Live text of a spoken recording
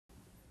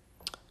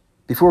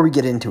Before we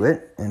get into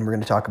it, and we're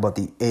going to talk about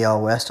the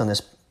AL West on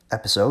this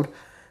episode,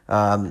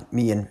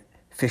 me and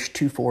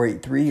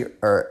Fish2483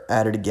 are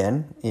at it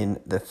again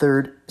in the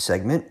third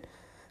segment,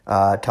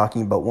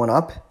 talking about one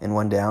up and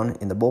one down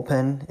in the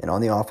bullpen and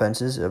on the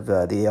offenses of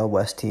the AL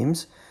West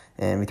teams.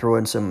 And we throw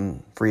in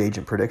some free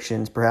agent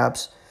predictions,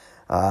 perhaps.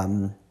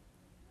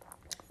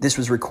 This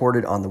was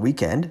recorded on the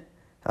weekend,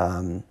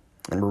 and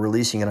we're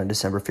releasing it on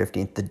December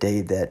 15th, the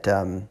day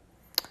that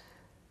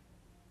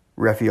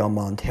Rafael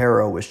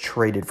Montero was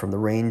traded from the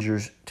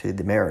Rangers to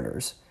the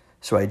Mariners.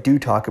 So I do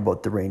talk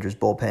about the Rangers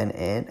bullpen,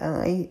 and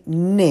I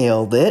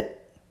nailed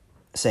it,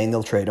 saying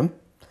they'll trade him.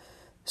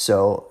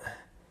 So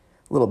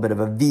a little bit of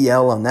a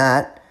VL on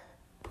that.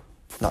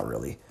 Not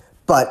really.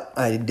 But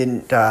I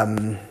didn't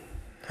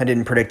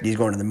predict he's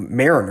going to the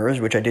Mariners,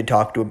 which I did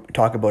talk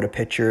about a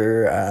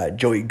pitcher,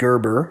 Joey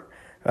Gerber,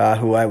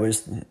 who I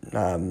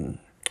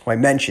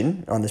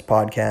mentioned on this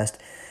podcast,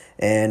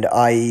 and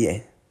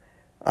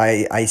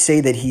I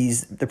say that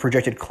he's the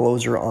projected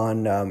closer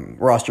on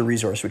Roster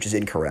Resource, which is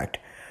incorrect.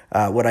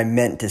 What I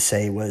meant to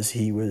say was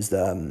he was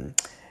the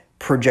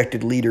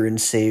projected leader in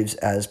saves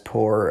as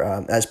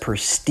per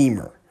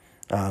Steamer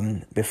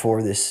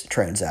before this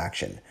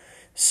transaction.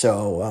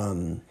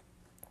 So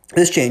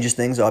this changes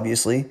things,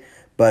 obviously,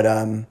 but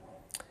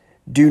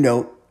do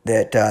note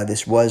that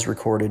this was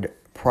recorded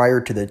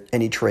prior to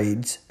any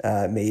trades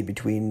made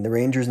between the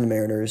Rangers and the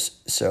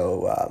Mariners.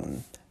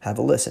 So have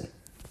a listen.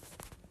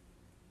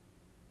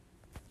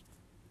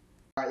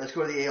 All right, let's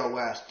go to the AL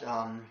West.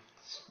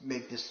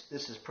 Make this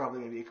is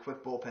probably going to be a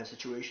quick bullpen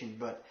situation,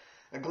 but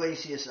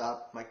Iglesias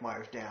up, Mike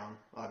Myers down,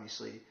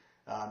 obviously.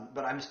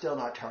 But I'm still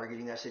not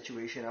targeting that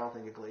situation. I don't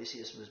think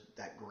Iglesias was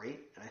that great,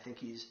 and I think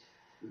he's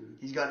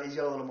got a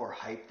little more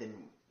hype than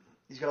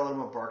he's got a little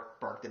more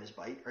bark than his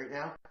bite right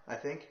now. I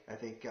think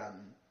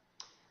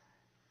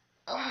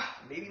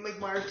maybe Mike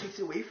Myers takes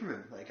it away from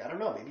him. Like, I don't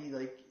know, maybe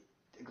like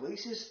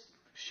Iglesias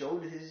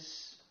showed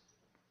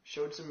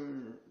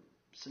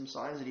some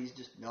signs that he's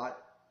just not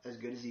as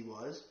good as he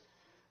was.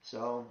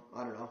 So,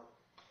 I don't know.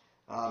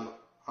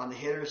 On the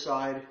hitter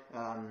side,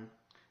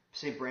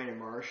 say Brandon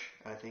Marsh,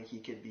 I think he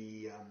could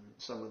be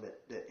someone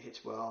that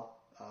hits well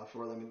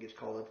for them and gets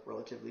called up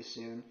relatively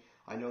soon.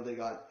 I know they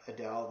got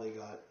Adele, they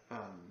got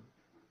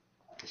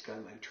this guy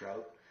Mike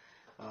Trout.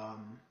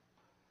 I'm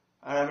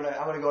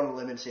gonna go on a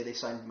limb and say they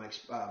signed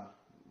why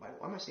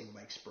am I saying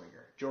Mike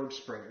Springer? George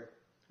Springer.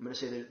 I'm gonna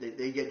say that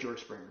they get George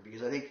Springer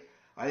because I think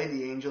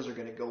the Angels are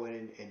gonna go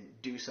in and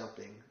do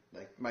something.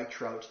 Like Mike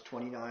Trout's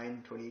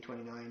 29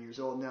 years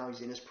old now.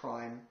 He's in his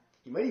prime.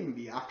 He might even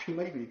be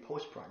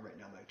post prime right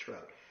now, Mike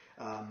Trout.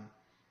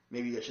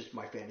 Maybe that's just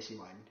my fantasy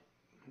mind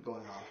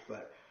going off,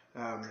 but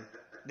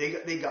they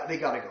got to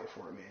go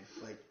for it, man.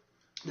 Like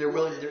they're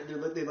willing.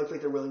 They look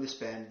like they're willing to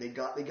spend. They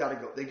got to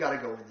go. They got to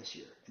go in this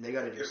year, and they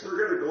got to do something.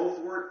 If they're gonna go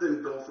for it,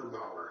 then go for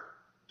Bauer.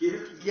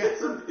 Get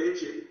some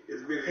pitching.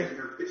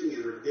 Your pitching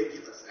is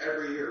ridiculous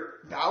every year.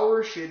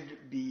 Bauer should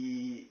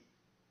be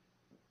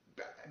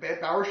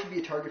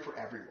a target for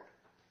everyone.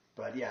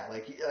 But yeah,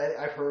 like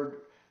I've heard,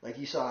 like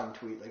you saw him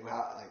tweet, like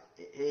how,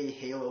 like, hey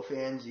Halo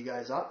fans, you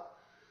guys up?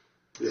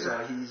 Yeah. So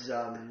he's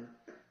I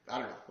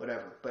don't know,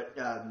 whatever. But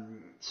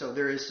so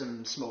there is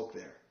some smoke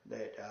there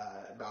that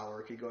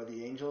Bauer could go to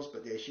the Angels,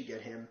 but they should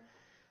get him.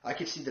 I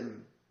could see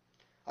them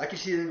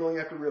going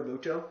after Real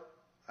Muto.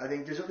 I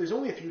think there's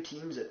only a few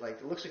teams that, like,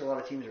 it looks like a lot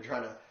of teams are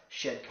trying to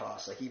shed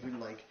costs, like even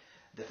like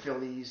the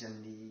Phillies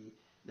and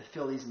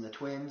the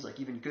Twins, like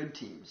even good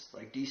teams,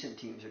 like decent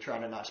teams, are trying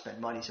to not spend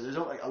money. So there's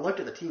only, I looked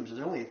at the teams.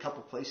 There's only a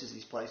couple places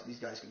these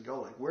guys can go.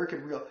 Like where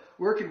could Real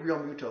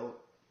Muto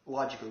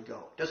logically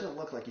go? It doesn't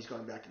look like he's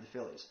going back to the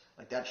Phillies.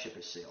 Like that ship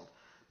has sailed.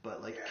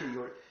 But like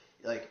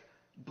like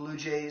Blue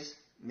Jays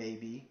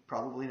maybe,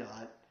 probably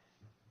not.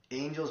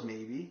 Angels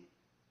maybe.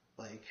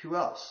 Like who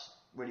else?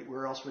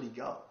 Where else would he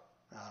go?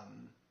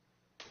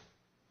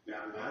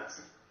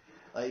 That's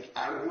like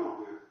I don't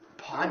know,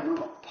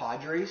 man.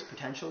 Padres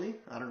potentially.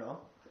 I don't know.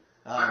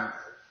 I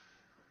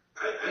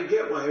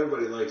get why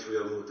everybody likes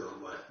Real Muto,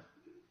 but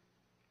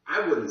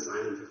I wouldn't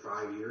sign him for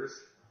 5 years.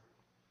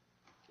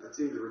 That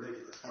seems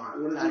ridiculous.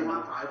 What does he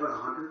want? 5 and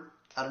 100?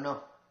 I don't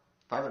know.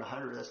 5 and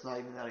 100. That's not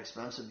even that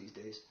expensive these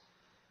days.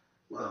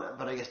 Well,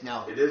 but I guess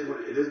now it is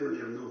when you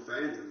have no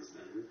fans in the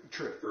stadium.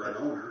 True. For an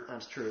owner.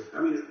 That's true.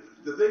 I mean,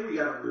 the thing we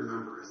got to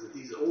remember is that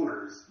these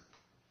owners.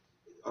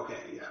 Okay,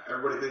 yeah,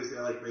 everybody thinks they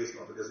like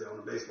baseball because they own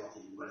a baseball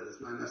team, but it's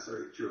not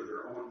necessarily true.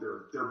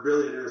 They're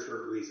billionaires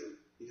for a reason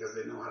because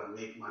they know how to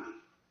make money.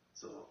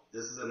 So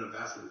this is an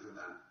investment for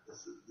them.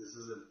 This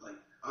isn't like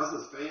us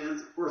as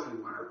fans. Of course,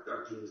 we want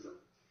our teams to,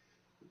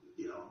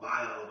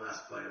 buy all the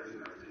best players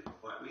and everything.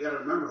 But we got to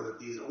remember that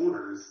these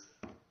owners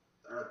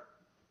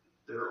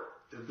they're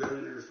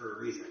billionaires for a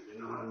reason. They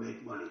know how to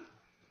make money.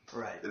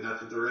 Right. And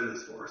that's what they're in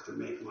this for, is to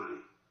make money.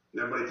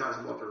 And everybody talks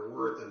about their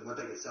worth and what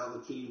they can sell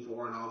the team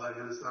for and all that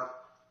kind of stuff.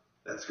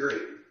 That's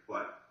great,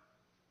 but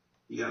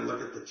you got to look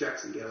at the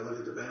checks and you got to look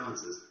at the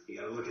balances. You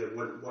got to look at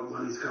what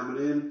money's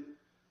coming in,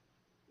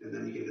 and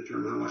then you can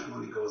determine how much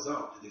money goes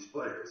out to these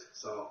players.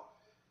 So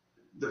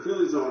the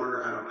Phillies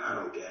owner, I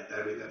don't get.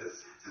 I mean,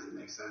 doesn't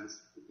make sense.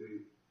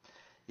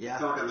 Yeah.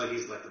 He's talking like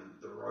he's like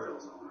the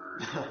Royals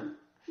owner,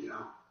 you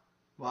know.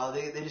 Well,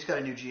 they just got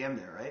a new GM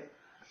there, right?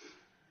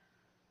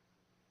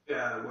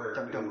 Yeah, where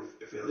in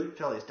Philly?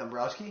 Phillies,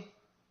 Dombrowski.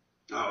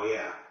 Oh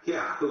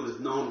yeah, who was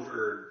known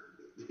for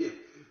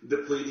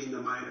depleting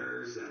the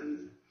minors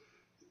and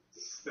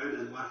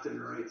spending left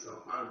and right.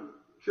 So I'm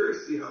curious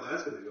to see how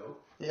that's going to go.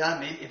 Yeah,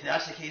 maybe if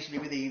that's the case,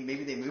 maybe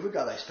they move a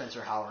guy like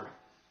Spencer Howard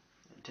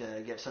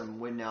to get some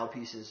win now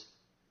pieces.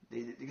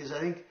 Because I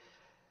think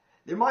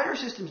their minor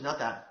system's not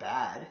that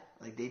bad.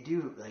 Like they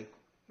do, like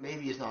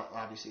maybe it's not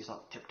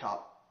tip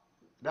top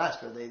best,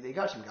 but they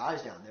got some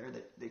guys down there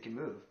that they can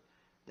move.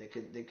 They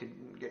could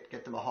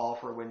get them a haul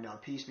for a win now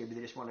piece. Maybe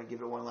they just want to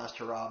give it one last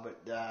hurrah,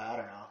 but I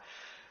don't know.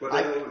 But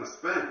they don't want to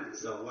spend,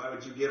 so why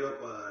would you give up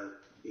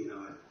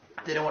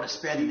they don't want to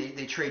spend.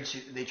 They trade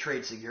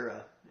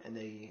Segura and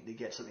they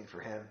get something for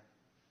him.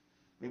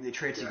 Maybe they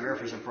trade Segura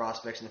for some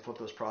prospects and they flip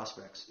those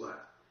prospects.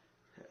 What?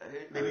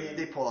 Maybe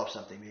they pull off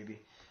something. Maybe.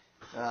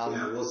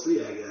 Yeah, we'll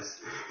see. I guess.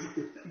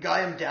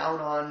 Guy I'm down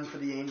on for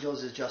the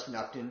Angels is Justin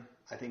Upton.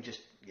 I think just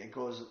it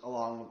goes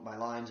along my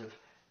lines of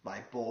my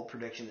bold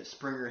prediction that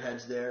Springer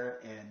heads there,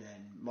 and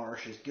then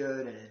Marsh is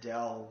good, and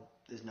Adele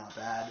is not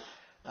bad.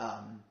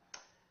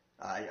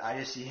 I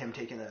just see him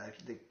taking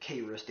the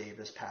K-Rus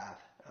Davis path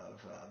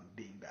of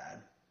being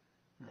bad.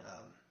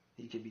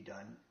 He could be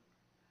done.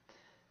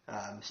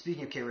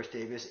 Speaking of K-Rus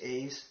Davis,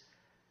 A's,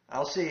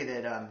 I'll say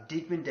that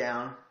Diekman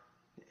down.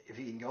 If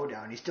he can go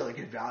down, he's still a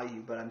good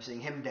value, but I'm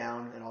seeing him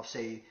down, and I'll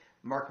say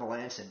Mark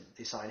Melancon,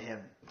 they sign him.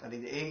 I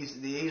think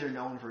the A's are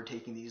known for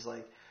taking these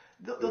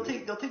they'll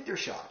take their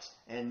shots,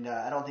 and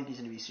I don't think he's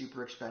going to be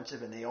super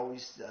expensive, and they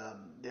always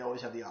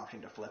have the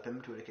option to flip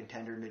him to a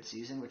contender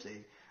mid-season, which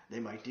they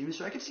might do.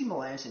 So I could see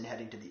Melancon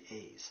heading to the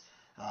A's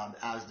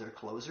as their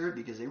closer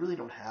because they really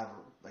don't have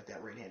like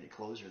that right-handed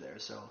closer there.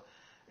 So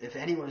if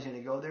anyone's going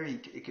to go there,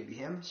 it could be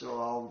him. So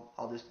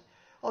I'll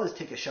just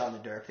take a shot in the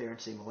dark there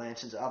and say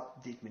Melancon's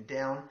up, Diekman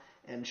down,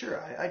 and sure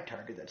I'd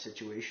target that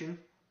situation.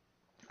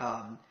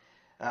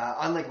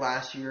 Unlike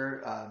last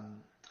year,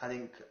 I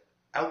think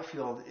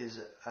outfield is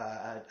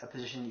a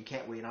position you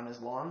can't wait on as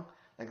long.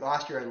 Like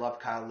last year, I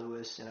loved Kyle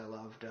Lewis and I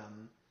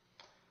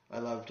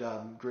loved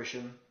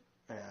Grisham.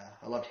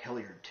 I loved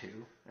Hilliard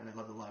too, and I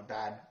loved a lot of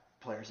bad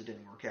players that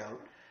didn't work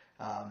out.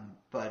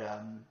 But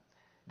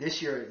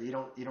this year, you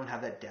don't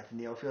have that depth in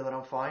the outfield. I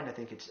don't find. I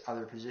think it's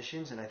other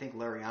positions, and I think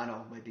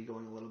Lariano might be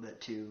going a little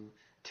bit too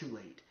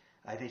late.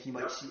 I think you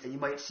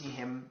might see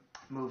him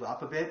move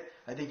up a bit.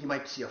 I think you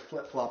might see a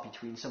flip flop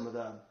between some of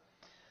the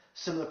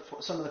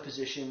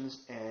positions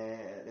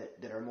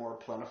that are more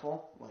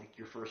plentiful, like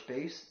your first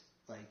base.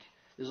 Like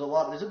there's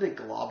a big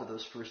glob of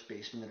those first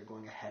basemen that are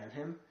going ahead of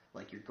him,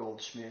 like your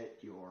Goldschmidt,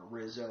 your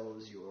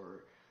Rizzos,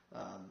 your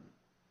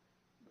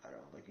I don't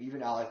know, like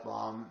even Alec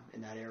Baum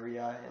in that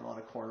area, and a lot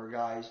of corner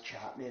guys,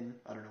 Chapman.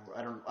 I don't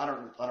know. I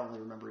don't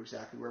really remember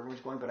exactly where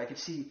everyone's going, but I could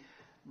see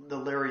the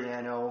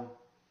Lariano,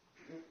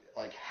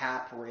 like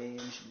Happ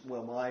range,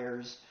 Will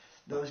Myers,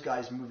 those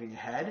guys moving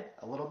ahead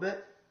a little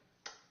bit.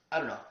 I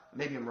don't know.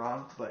 Maybe I'm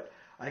wrong, but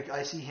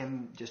I see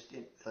him just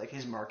like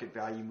his market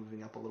value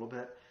moving up a little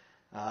bit.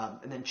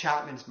 And then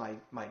Chapman's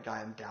my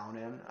guy I'm down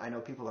in. I know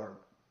people are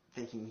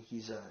thinking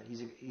he's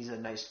a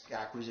nice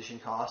acquisition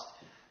cost,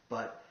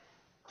 but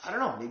I don't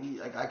know. Maybe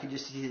like I could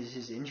just see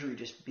his injury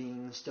just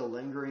being still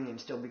lingering and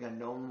still being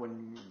unknown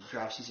when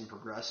draft season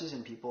progresses,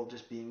 and people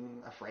just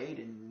being afraid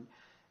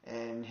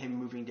and him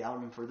moving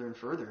down further and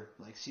further.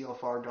 Like see how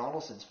far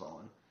Donaldson's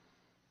fallen.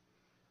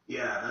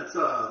 Yeah, that's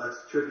a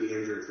tricky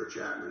injury for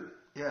Chapman.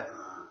 Yeah.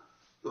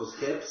 Those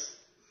hips.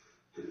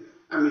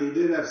 I mean, he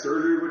did have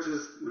surgery, which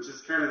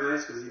is kind of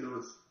nice because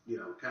it's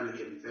kind of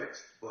getting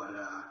fixed. But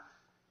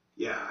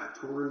yeah,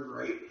 torn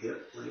right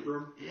hip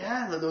labrum.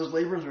 Yeah, those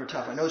labrums are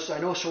tough. I know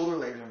shoulder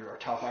labrums are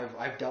tough.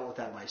 I've dealt with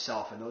that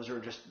myself, and those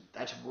are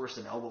that's worse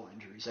than elbow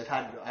injuries. I've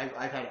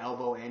had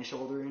elbow and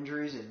shoulder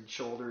injuries, and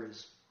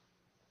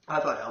I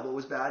thought elbow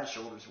was bad,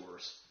 shoulder's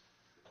worse.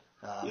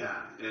 Yeah,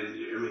 and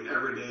I mean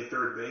every day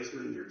third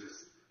baseman, you're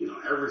just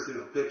every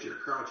single pitch you're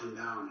crouching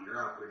down,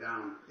 you're up, you're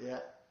down. Yeah.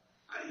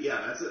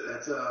 Yeah,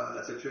 that's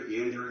a tricky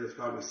injury. It's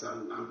probably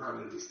something I'm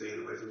probably gonna be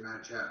staying away from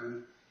Matt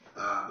Chapman.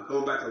 But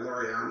going back to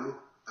Lariano,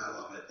 I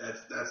love it.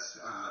 That's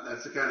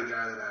the kind of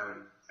guy that I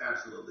would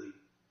absolutely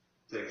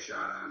take a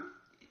shot on.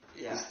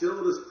 Yeah. He's still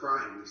in his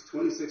prime. He's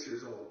 26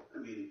 years old. I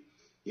mean,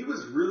 he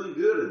was really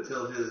good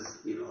until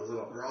his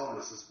little brawl in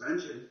a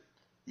suspension.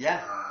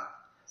 Yeah.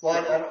 Well,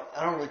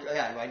 I don't really.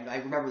 Yeah, I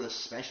remember the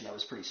suspension. That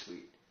was pretty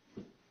sweet.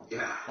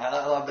 Yeah. I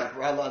love that.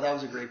 That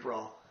was a great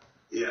brawl.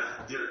 Yeah,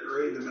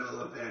 right in the middle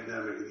of a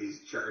pandemic, and he's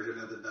charging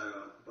at the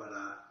dugout. But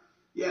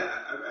yeah,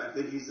 I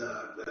think he's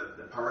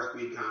the power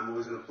speed combo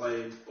is going to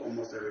play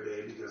almost every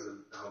day because of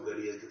how good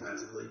he is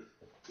defensively.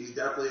 He's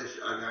definitely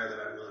a guy that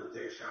I'm willing to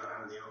take a shot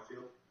on in the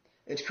outfield.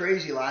 It's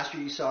crazy. Last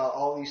year you saw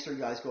all these three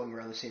guys going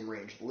around the same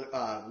range.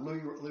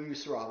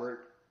 Luis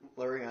Robert,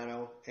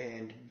 Lariano,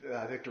 and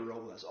Victor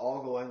Robles,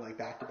 all going like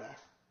back to back.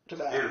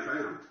 And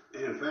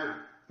Pham.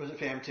 Was it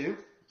Pham too?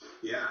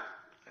 Yeah.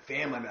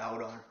 Pham, I'm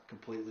out on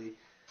completely.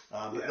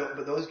 Yeah.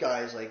 But those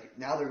guys, like,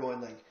 now they're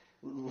going, like,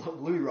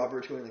 Louis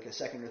Roberts going, like, a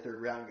second or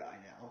third round guy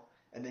now.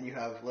 And then you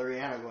have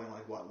Laureano going,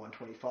 like, what,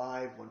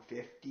 125,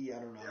 150? I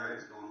don't know. Yeah,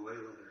 he's going way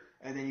later.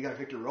 And then you got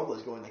Victor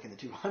Robles going, like, in the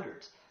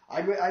 200s.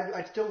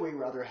 I'd still way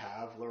rather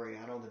have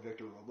Laureano than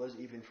Victor Robles,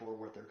 even for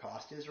what their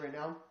cost is right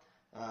now.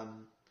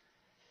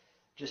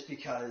 Just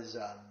because,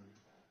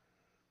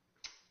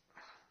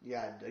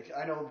 like,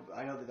 I know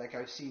that, like,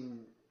 I've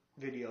seen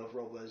video of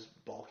Robles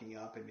bulking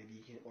up and maybe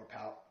he can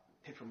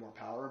hit for more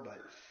power, but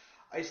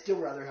I'd still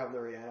rather have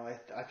Laureano.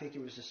 I think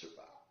it was just,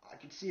 I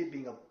could see it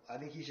being I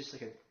think he's just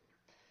like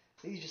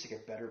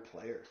a better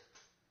player.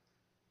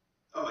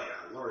 Oh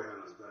yeah,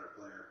 Laureano's a better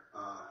player.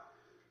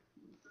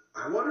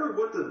 I wonder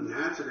what the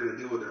Nats are going to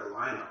do with their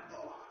lineup,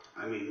 though.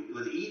 I mean,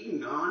 with Eaton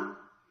gone,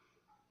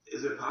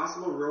 is it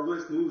possible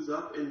Robles moves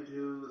up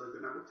into like the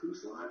number 2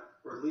 slot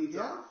or leads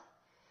off?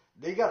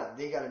 They got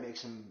to make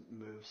some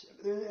moves,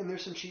 and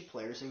there's some cheap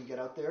players that can get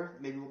out there.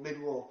 Maybe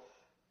we'll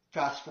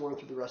fast forward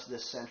through the rest of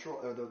this Central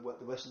or the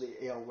rest of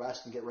the AL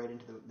West and get right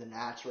into the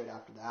Nats right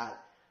after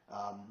that.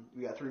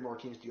 We got 3 more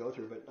teams to go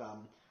through, but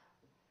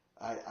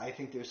I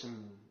think there's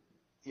some.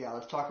 Yeah,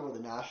 let's talk about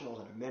the Nationals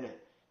in a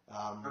minute.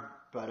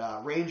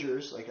 But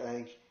Rangers, like, I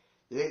think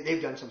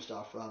they've done some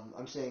stuff.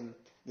 I'm saying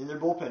in their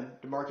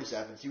bullpen, DeMarcus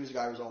Evans, he was a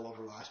guy who was all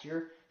over last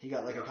year. He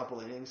got like a couple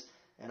innings,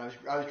 and I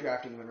was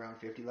drafting him in round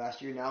 50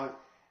 last year.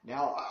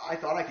 Now I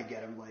thought I could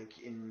get him like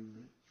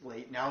in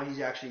late. Now he's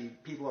actually,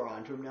 people are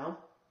onto him now.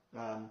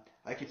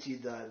 I could see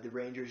the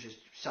Rangers just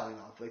selling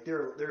off. Like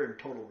they're in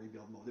total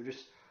rebuild mode.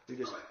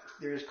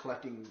 They're just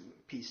collecting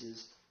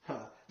pieces.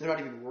 They're not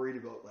even worried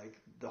about like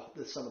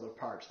the sum of the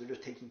parts. They're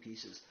just taking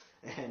pieces,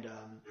 and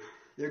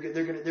they're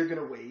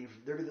gonna waive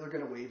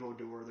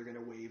Odor. They're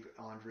gonna waive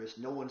Andrus.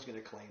 No one's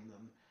gonna claim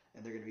them,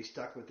 and they're gonna be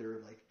stuck with their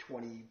like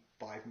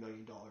 $25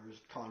 million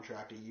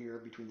contract a year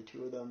between the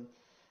two of them.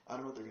 I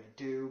don't know what they're gonna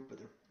do, but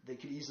they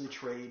could easily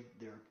trade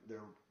their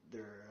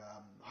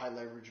high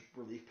leverage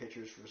relief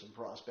pitchers for some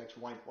prospects.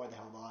 Why the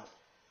hell not?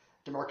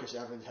 DeMarcus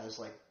Evans has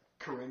like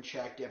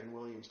Karinchak, Devin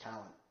Williams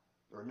talent,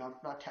 or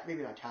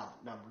maybe not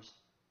talent, numbers.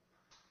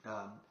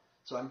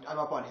 So I'm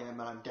up on him,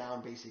 and I'm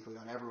down basically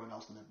on everyone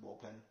else in the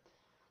bullpen.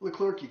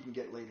 Leclerc you can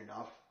get late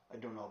enough. I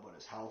don't know about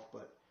his health,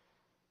 but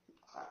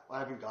I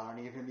haven't got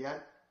any of him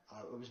yet.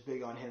 I was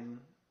big on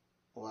him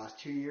the last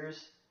 2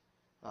 years,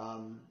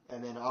 and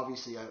then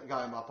obviously a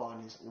guy I'm up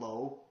on is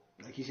Lowe.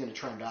 Like he's going to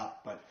trend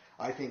up, but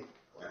I think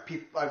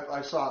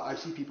I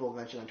see people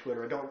mention on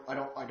Twitter.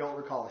 I don't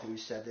recall who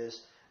said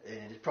this,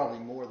 and it's probably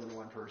more than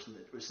one person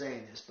that was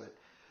saying this, but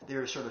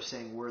they're sort of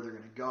saying where they're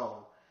going to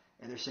go.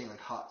 And they're saying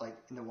like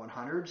in the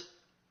 100s.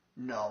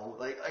 No,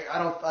 like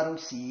I don't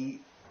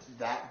see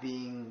that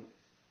being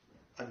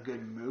a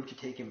good move to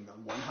take him in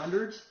the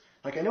 100s.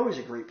 Like I know he's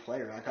a great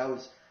player. Like I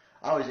was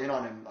in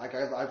on him. Like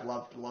I've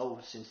loved Lowe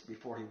since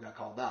before he got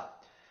called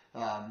up.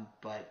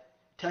 But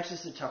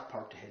Texas is a tough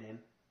park to hit in.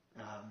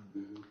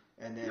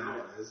 And then now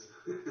it is.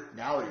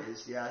 Now it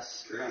is.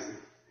 Yes. Crazy.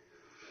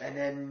 And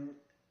then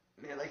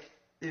man, like.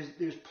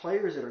 There's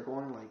players that are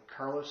going like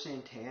Carlos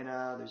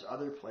Santana. There's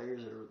other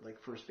players that are like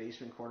first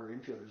baseman, corner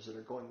infielders that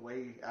are going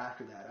way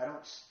after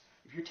that.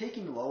 If you're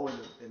taking Low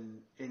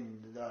in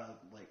the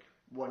like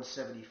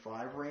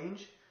 175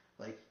 range,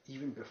 like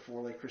even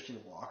before like Christian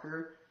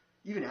Walker,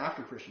 even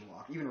after Christian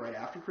Walker, even right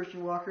after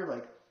Christian Walker,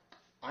 like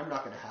I'm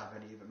not going to have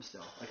any of him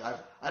still. Like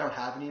I don't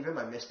have any of him.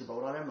 I missed the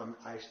boat on him.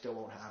 I still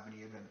won't have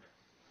any of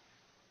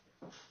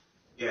him.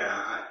 Yeah,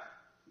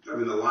 I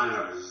mean the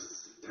lineup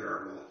is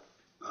terrible.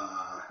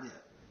 Yeah.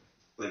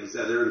 Like you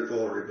said, they're in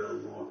full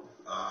rebuild mode.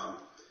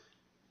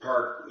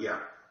 Park, yeah.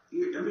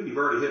 I mean, you've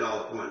already hit all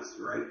the points,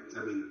 right?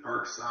 I mean,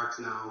 Park sucks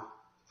now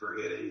for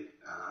hitting.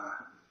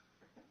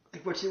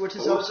 Like what's his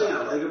upside? One thing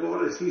I like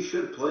about it is he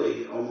should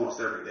play almost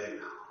every day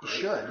now. Right?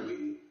 He should. I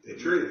mean, they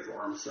traded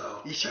for him,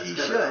 so he should.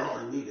 All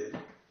he needed.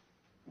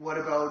 What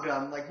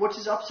about like what's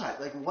his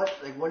upside? Like what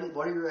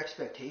are your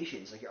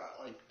expectations? Like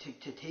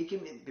to take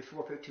him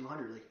before pick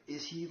 200?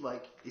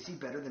 Like is he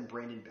better than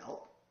Brandon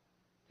Belt,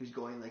 who's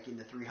going like in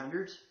the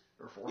 300s?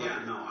 Or 400.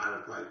 Yeah, no, I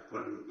would probably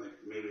put him like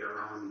maybe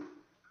around,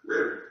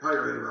 probably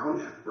right around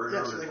him.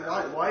 Yeah, so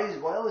like why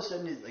all of a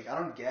sudden like I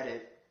don't get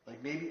it.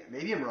 Like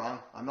maybe I'm wrong.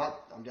 I'm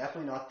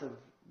definitely not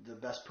the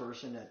best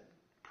person at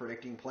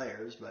predicting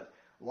players, but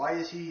why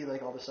is he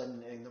like all of a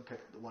sudden in the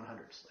pick the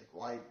 100s? Like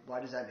why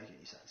does that make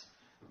any sense?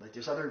 Like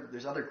there's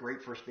other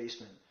great first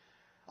basemen.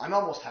 I'm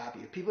almost happy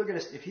if people are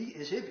gonna if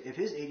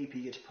his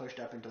ADP gets pushed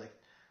up into like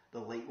the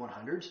late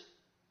 100s,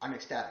 I'm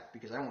ecstatic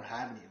because I won't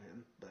have any of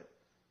him, but.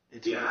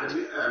 I'd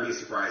be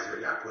surprised if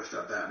it got pushed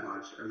up that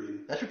much. I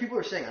mean, that's what people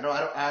are saying.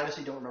 I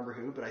honestly don't remember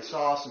who, but I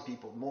saw some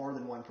people, more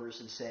than one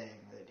person, saying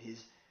that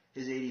his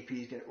ADP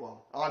is going to.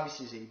 Well,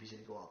 obviously his ADP is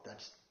going to go up.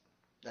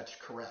 That's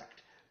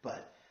correct.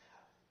 But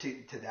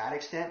to that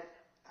extent,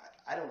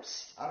 I don't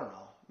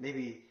know.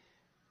 Maybe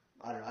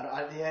I don't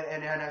know.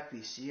 In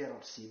NFBC, I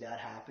don't see that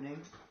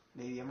happening.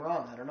 Maybe I'm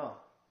wrong. I don't know.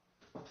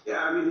 Yeah,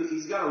 I mean,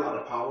 he's got a lot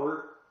of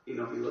power. If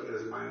you look at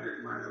his minor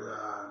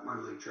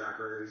league track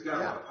record, he's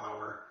got a lot of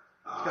power.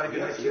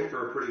 He actually hit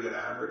for a pretty good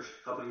average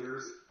a couple of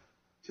years.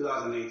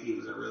 2018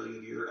 was a really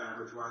good year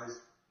average-wise.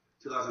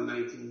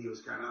 2019, he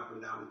was kind of up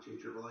and down between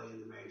AAA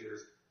and the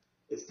majors.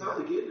 It's tough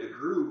to get in a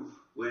groove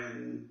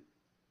when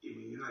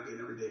you're not getting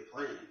everyday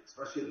playing,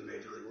 especially at the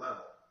major league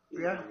level.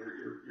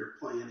 You're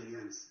playing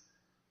against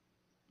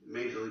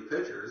major league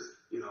pitchers.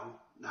 He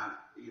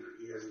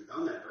hasn't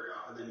done that very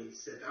often. Then you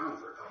sit down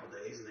for a couple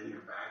of days, and then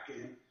you're back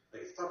in.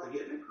 It's tough to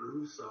get in a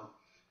groove. So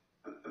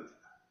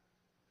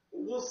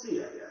we'll see,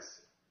 I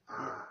guess.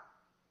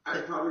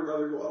 I'd probably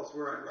rather go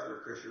elsewhere. I'd rather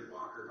Christian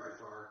Walker by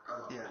far. I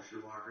love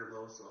Christian Walker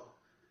though, so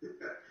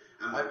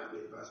I might not be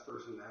the best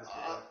person to ask for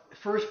that.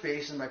 First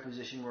base is my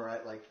position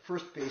where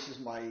first base is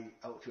my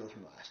outfield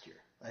from last year.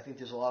 I think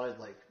there's a lot of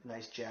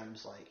nice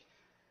gems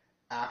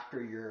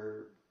after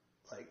your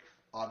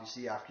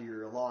obviously after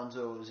your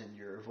Alonsos and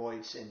your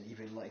Voits and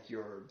even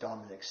your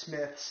Dominic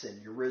Smiths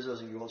and your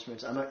Rizzos and your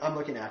Goldsmiths. I'm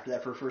looking after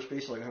that for first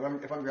base.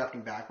 If I'm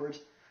drafting backwards,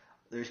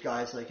 there's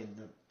guys in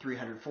the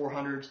 300,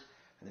 400s.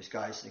 And there's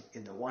guys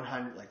in the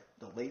 100,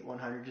 the late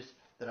 100s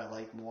that I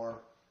like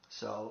more.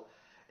 So,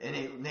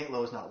 and Nate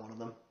Lowe's not one of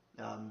them.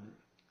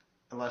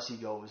 Unless he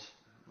goes,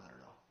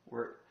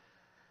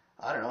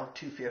 I don't know,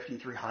 250,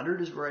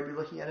 300 is where I'd be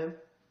looking at him.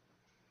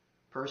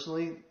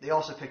 Personally, they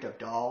also picked up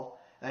Dahl.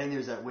 I think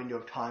there's that window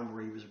of time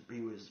where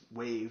he was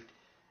waived.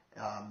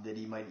 That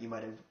he might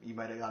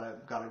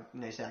have got a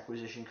nice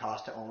acquisition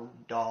cost to own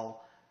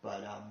Dahl.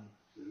 But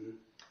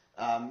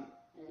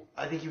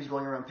I think he was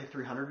going around pick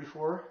 300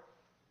 before.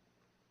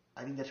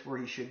 I think that's where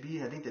he should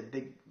be. I think the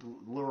big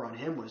lure on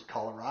him was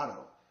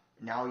Colorado.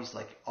 Now he's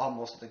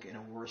almost in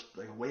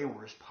a way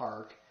worse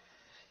park.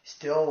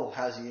 Still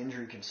has the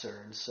injury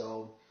concerns.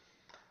 So,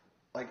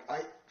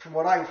 from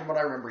what I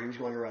remember, he was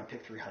going around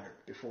pick 300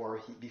 before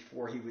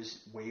he was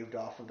waived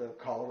off of the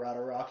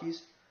Colorado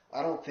Rockies.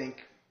 I don't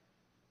think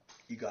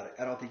you got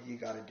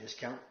a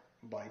discount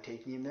by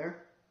taking him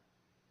there.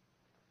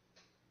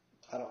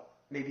 I don't.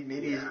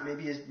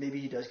 Maybe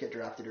he does get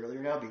drafted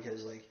earlier now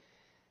because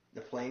the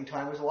playing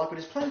time was a lot, but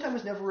his playing time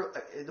was never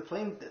the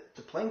playing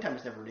time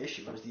was never an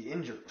issue. It was the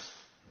injuries.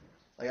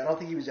 I don't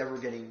think he was ever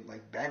getting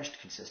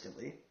benched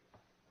consistently.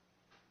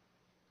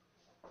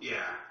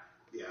 Yeah,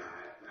 I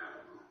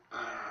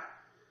don't know.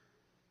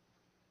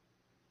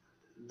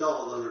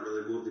 Dahl doesn't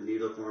really move the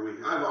needle for me.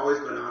 I've always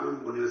been on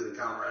him when he was in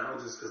Colorado,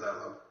 just because I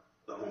love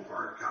the home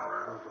part of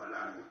Colorado, but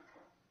I'm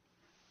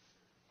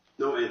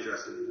no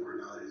interest anymore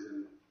now that he's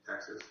in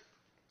Texas.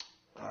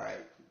 All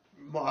right.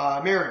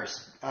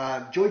 Mariners.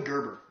 Joey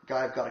Gerber,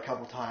 guy I've got a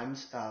couple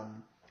times.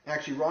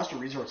 Actually, Roster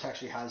Resorts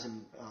actually has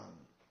him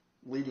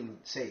leading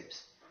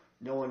saves.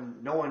 No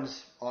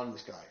one's on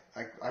this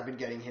guy. I've been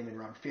getting him in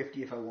round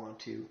 50 if I want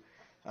to.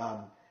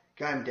 Guy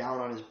I'm down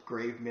on is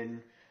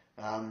Graveman.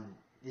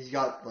 He's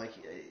got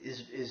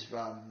his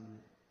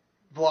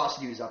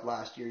velocity was up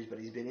last year, but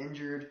he's been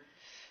injured.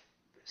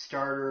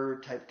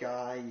 Starter type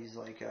guy. He's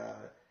an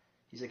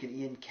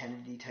Ian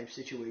Kennedy type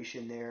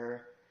situation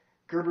there.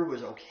 Gerber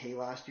was okay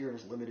last year and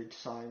was limited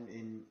time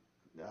in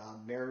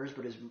Mariners,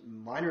 but his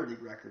minor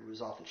league record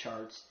was off the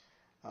charts.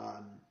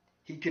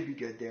 He could be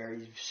good there.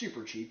 He's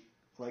super cheap.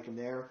 I like him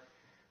there.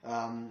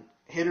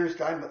 Hitters,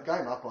 guy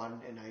I'm up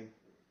on, and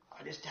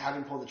I just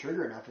haven't pulled the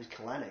trigger enough, is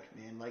Kalenic,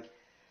 man.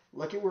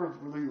 Look at where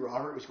Louis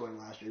Robert was going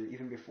last year,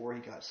 even before he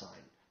got signed.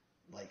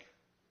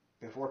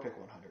 Before pick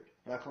 100.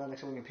 Now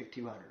Kalenic's only going to pick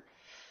 200.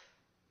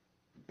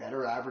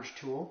 Better average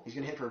tool. He's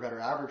going to hit for a better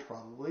average,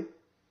 probably.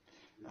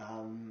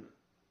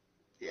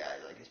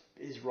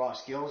 His raw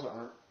skills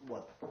aren't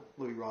what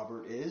Louis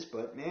Robert is,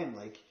 but man,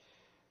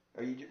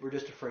 we're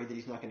just afraid that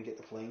he's not going to get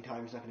the playing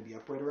time. He's not going to be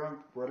up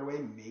right away,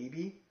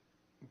 maybe,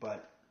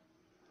 but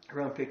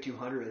around pick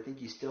 200, I think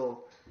he's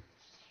still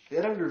a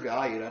bit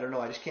undervalued. I don't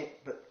know. I just can't.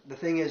 But the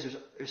thing is,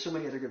 there's so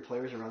many other good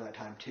players around that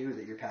time too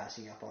that you're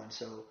passing up on.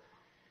 So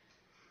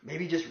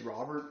maybe just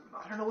Robert.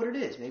 I don't know what it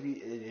is. Maybe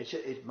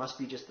it must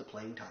be just the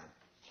playing time.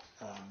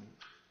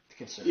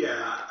 Concern.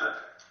 Yeah.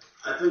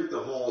 I think the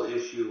whole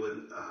issue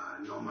with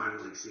no minor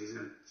league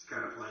season is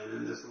kind of playing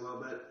in this a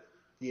little bit.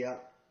 Yeah.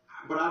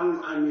 But what do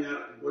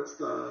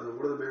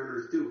the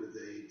Mariners do?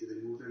 Do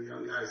they move their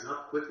young guys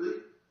up quickly?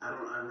 I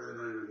really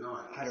don't even know.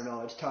 I don't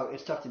know.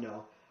 It's tough to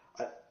know.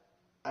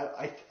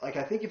 I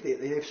think if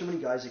they have so many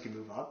guys that can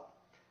move up,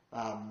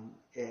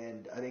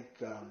 and I think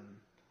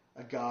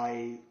a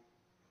guy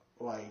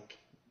like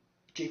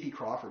J.P.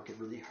 Crawford could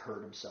really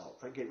hurt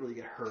himself. Get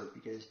hurt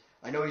because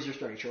I know he's their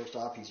starting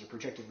shortstop. He's a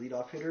projected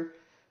leadoff hitter.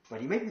 But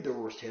he might be their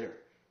worst hitter.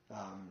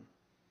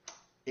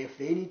 If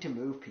they need to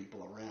move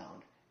people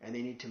around and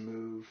they need to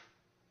move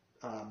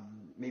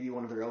maybe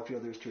one of their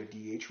outfielders to a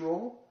DH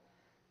role,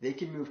 they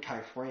can move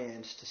Ty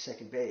France to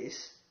second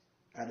base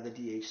out of the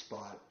DH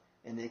spot,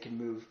 and they can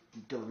move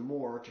Dylan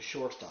Moore to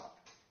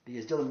shortstop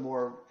because Dylan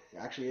Moore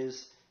actually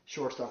is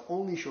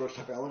only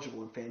shortstop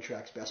eligible in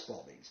Fantrax best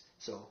ball leagues.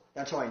 So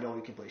that's how I know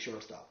he can play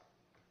shortstop.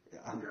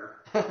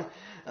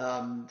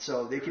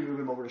 So they can move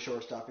him over to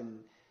shortstop and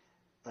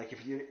like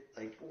if you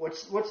like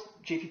what's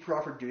J.P.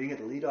 Crawford doing at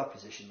the leadoff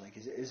position? Like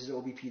is his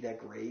OBP that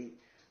great?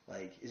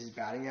 Like is his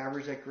batting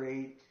average that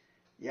great?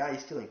 Yeah,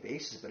 he's stealing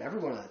bases, but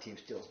everyone on that team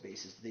steals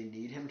bases. Do they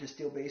need him to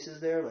steal bases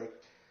there? Like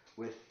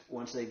with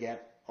once they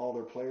get all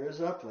their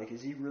players up, like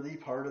is he really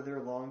part of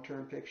their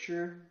long-term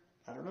picture?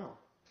 I don't know.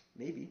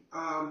 Maybe.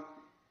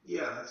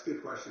 Yeah, that's a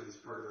good question. He's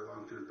part of their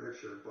long-term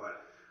picture,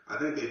 but I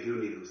think they do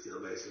need him to steal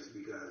bases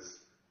because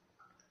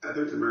I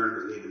think the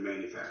Mariners need to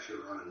manufacture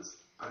runs.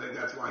 I think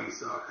that's why you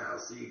saw Kyle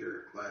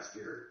Seager last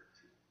year.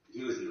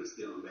 He was even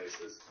stealing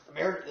bases.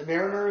 The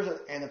Mariners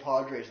and the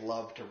Padres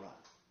love to run.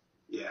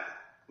 Yeah,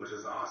 which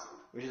is awesome.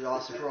 Which is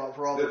awesome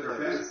for all their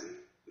players. Fantasy.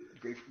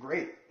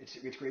 Great.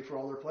 It's great for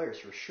all their players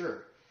for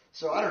sure.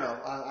 So I don't know.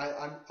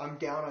 I'm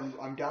down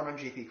on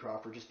J.P.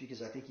 Crawford just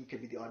because I think he could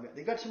be the odd man.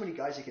 They got so many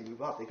guys that can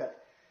move up. They got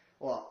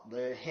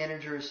the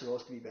Hanninger is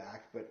supposed to be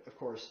back, but of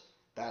course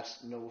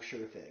that's no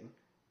sure thing.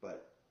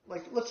 But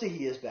like let's say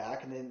he is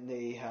back, and then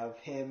they have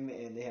him,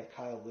 and they have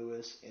Kyle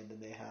Lewis, and then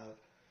they have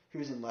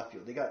who's in left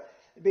field. They have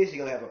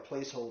a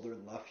placeholder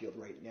in left field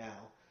right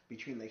now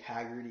between like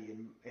Haggerty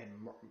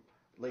and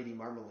Lady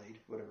Marmalade,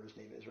 whatever his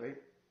name is, right?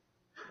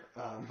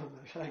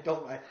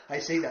 I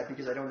say that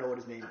because I don't know what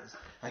his name is.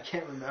 I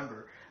can't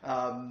remember.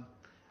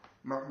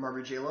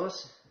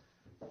 Marmagelos?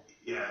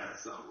 Yeah,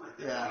 something like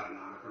that. Yeah. I don't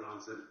know how to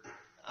pronounce it.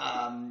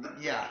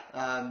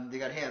 They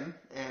got him,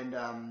 and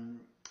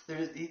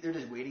they're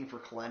just waiting for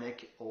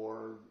Kalenic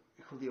or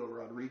Julio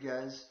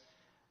Rodriguez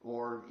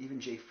or even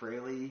Jay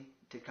Fraley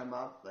to come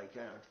up. Like,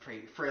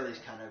 Fraley's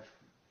kind of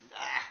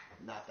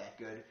not that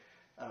good,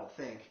 I don't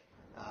think.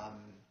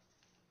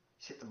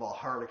 He's hit the ball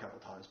hard a couple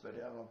times, but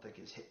I don't think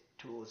his hit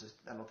tool is.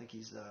 I don't think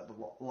he's the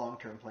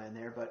long-term plan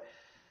there. But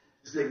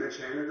is it Mitch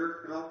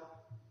Haniger at all?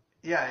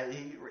 Yeah,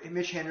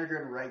 Mitch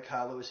Haniger in right,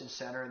 Kyle Lewis in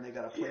center, and they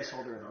got a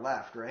placeholder in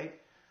left, right?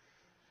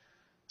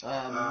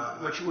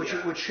 Which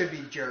should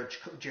be Jared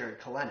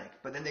Kalenic.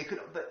 But then they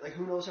could. But like,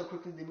 who knows how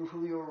quickly they move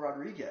Julio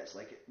Rodriguez?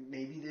 Like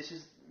maybe this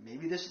is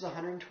a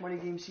 120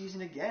 game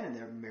season again, and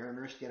their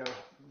Mariners get out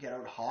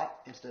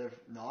hot instead of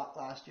not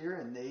last year,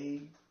 and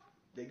they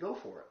go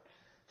for it.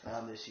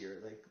 This year,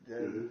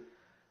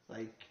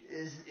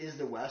 is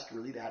the West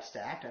really that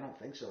stacked? I don't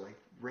think so. Like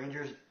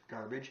Rangers,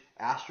 garbage.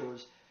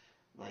 Astros,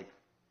 like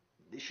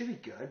they should be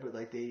good, but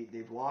like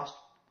they've lost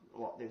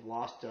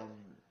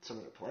some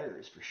of the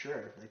players for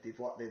sure. Like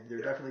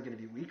they're definitely going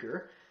to be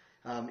weaker.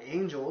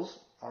 Angels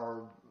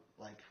are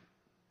like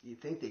you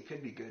think they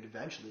could be good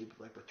eventually,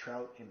 but like with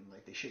Trout and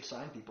like they should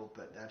sign people,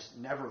 but that's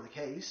never the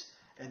case.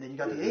 And then you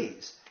got the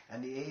A's,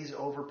 and the A's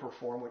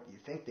overperform what you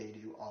think they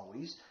do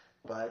always,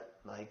 but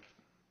like.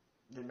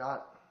 They're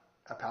not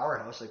a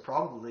powerhouse. Like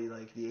probably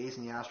like the A's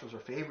and the Astros are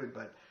favored,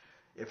 but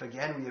if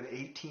again we have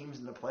 8 teams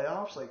in the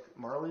playoffs, like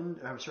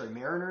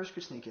Mariners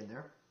could sneak in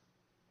there.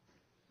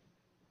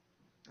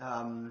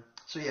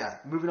 So yeah,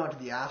 moving on to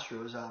the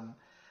Astros.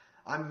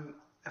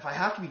 If I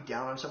have to be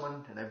down on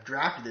someone, and I've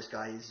drafted this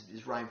guy,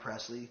 is Ryan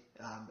Presley,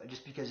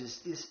 just because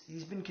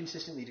he's been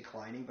consistently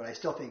declining, but I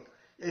still think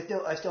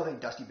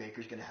Dusty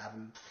Baker's going to have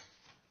him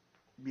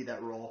be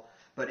that role.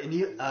 But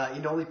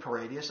Enoli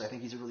Paredes, I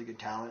think he's a really good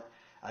talent.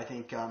 I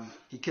think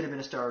he could have been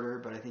a starter,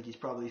 but I think he's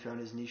probably found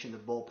his niche in the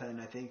bullpen.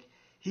 I think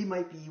he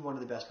might be one of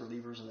the best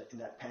relievers in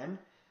that pen.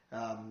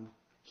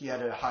 He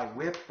had a high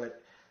whip,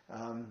 but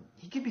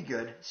he could be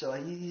good. So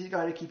he's a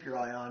guy to keep your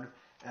eye on.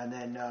 And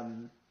then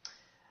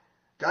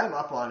guy I'm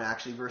up on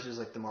actually versus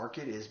like the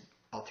market is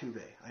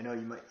Altuve. I know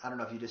you might. I don't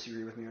know if you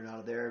disagree with me or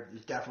not.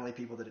 There's definitely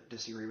people that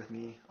disagree with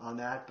me on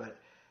that. But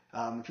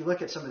if you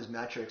look at some of his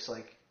metrics,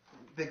 like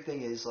big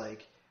thing is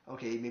like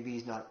okay, maybe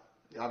he's not.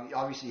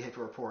 Obviously, he hit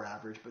for a poor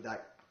average, but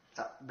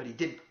he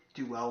did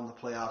do well in the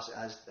playoffs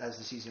as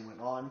the season went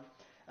on.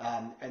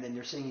 And then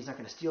you're saying he's not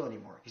going to steal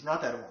anymore. He's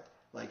not that old.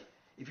 Like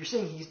if you're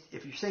saying he's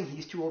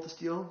too old to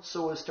steal,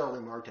 so is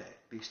Starling Marte.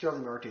 Because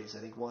Starling Marte is I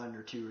think 1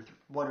 or 2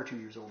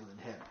 years older than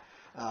him.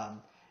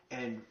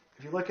 And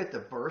if you look at the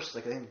bursts,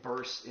 like I think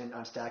bursts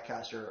on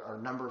Statcast are a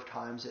number of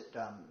times that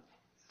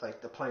like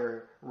the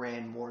player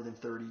ran more than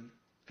 30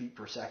 feet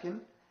per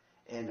second.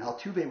 And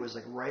Altuve was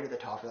like right at the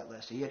top of that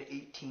list. He had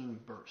 18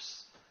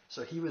 bursts.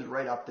 So he was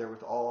right up there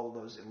with all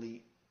those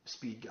elite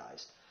speed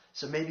guys.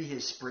 So maybe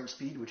his sprint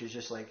speed, which is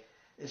just like,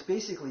 it's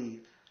basically,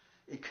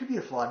 it could be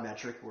a flawed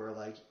metric where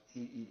like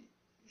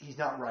he's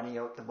not running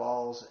out the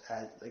balls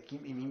like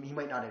he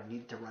might not have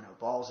needed to run out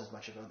balls as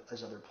much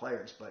as other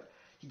players, but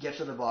he gets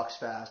to the box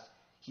fast.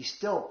 He's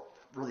still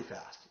really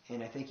fast,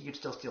 and I think he could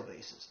still steal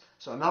bases.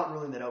 So I'm not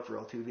ruling that out for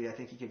Altuve. I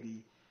think he could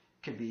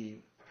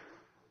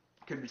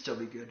still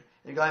be good.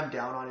 The guy I'm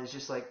down on is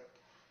just like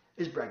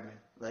is Bregman.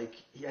 Like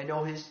I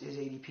know his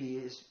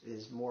ADP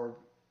is more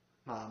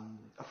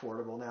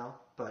affordable now,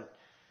 but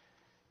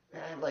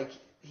like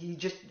he's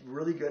just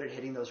really good at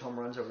hitting those home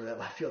runs over that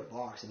left field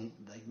box, and he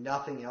like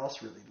nothing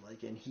else really.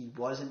 Like and he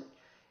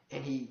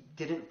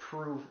didn't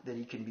prove that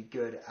he can be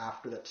good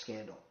after that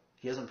scandal.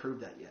 He hasn't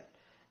proved that yet,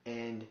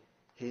 and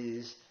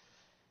his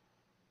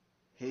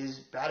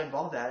batted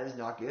ball data is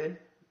not good.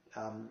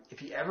 If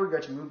he ever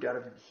gets moved out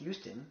of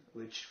Houston,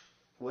 which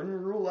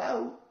wouldn't rule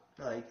out,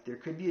 Like, there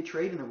could be a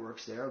trade in the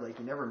works there. Like,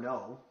 you never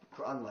know.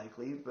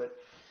 Unlikely, but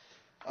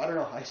I don't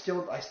know. I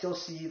still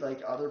see,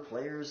 like, other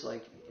players,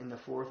 like, in the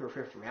 4th or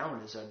 5th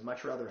round as I'd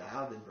much rather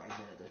have than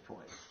Bregman at this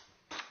point.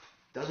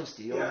 Doesn't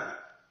steal. Yeah.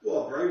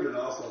 Well, Bregman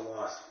also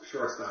lost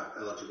shortstop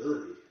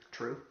eligibility.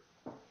 True.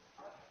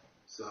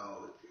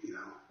 So,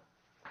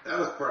 that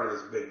was part of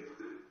his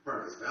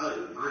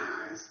value in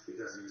my eyes,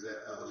 because he was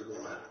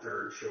eligible at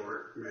third,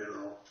 short,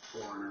 middle,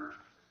 corner,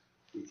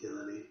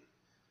 utility.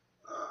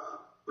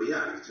 But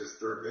yeah, he's just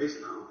third base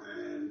now,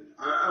 and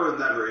I was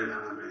never in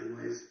on him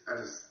anyways.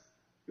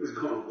 He was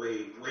going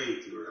way, way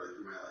too early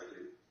for my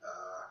liking.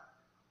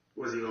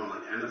 Was he going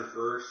like end of the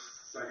first,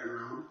 second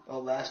round? Oh,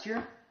 last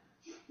year?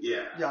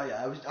 Yeah.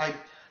 Yeah.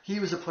 He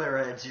was a player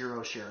I had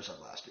 0 shares of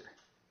last year.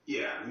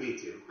 Yeah, me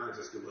too. I was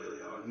just completely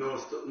out.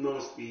 No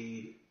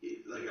speed.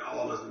 Like,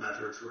 all of his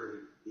metrics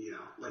were,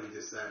 like you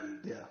just said,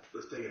 he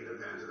was taking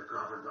advantage of the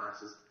Crawford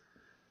boxes.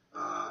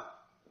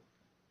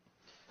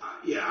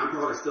 Yeah, I'm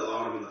probably still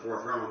out of him in the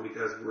 4th round,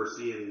 because we're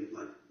seeing,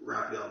 like,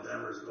 Rafael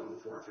Devers go in the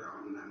 4th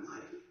round, and I'm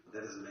like,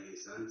 that doesn't make any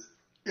sense.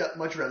 Yeah,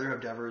 much rather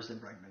have Devers than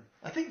Bregman.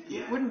 I think,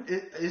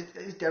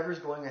 is Devers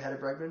going ahead of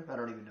Bregman? I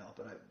don't even know,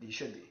 but he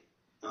should be.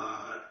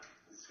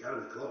 It's got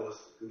to be close.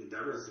 I mean,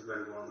 Devers has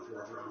been going in the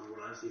 4th round from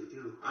what I've seen,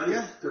 too. I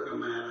just took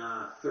him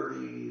at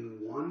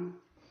 31,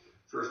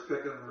 first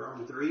pick of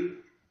round 3,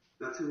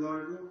 not too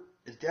long ago.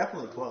 It's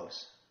definitely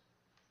close.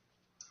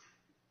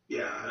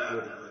 Yeah, I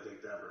would definitely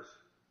take Devers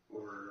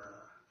over...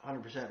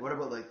 100%. What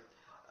about, like,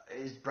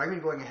 is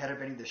Bregman going ahead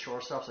of any of the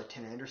shortstops like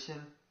Tim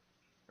Anderson?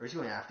 Or is he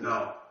going after him?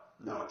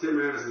 No.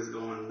 Tim Anderson's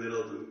going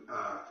middle to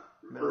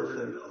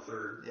middle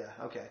third. Yeah,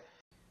 okay.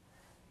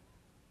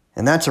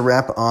 And that's a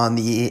wrap on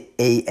the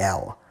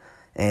AL.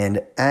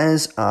 And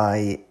as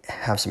I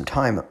have some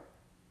time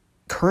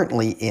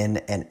currently in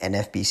an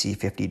NFBC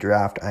 50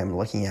 draft, I'm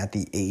looking at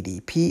the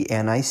ADP,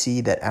 and I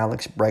see that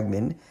Alex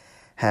Bregman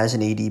has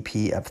an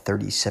ADP of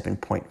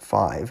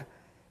 37.5,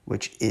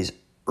 which is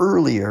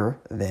earlier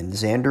than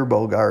Xander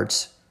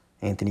Bogaerts,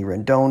 Anthony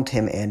Rendon,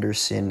 Tim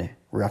Anderson,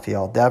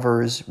 Rafael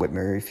Devers, Whit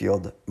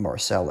Merrifield,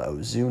 Marcell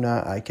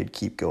Ozuna. I could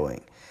keep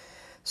going.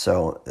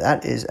 So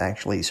that is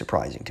actually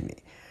surprising to me.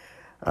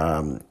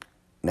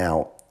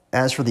 Now,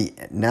 as for the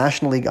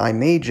National League, I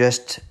may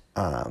just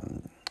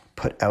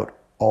put out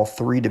all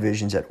 3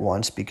 divisions at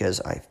once,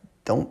 because I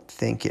don't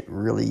think it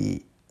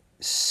really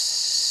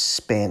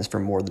spans for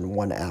more than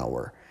 1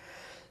 hour.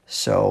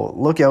 So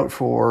look out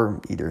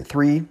for either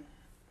three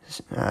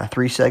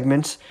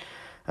segments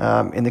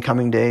in the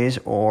coming days,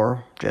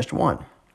 or just one.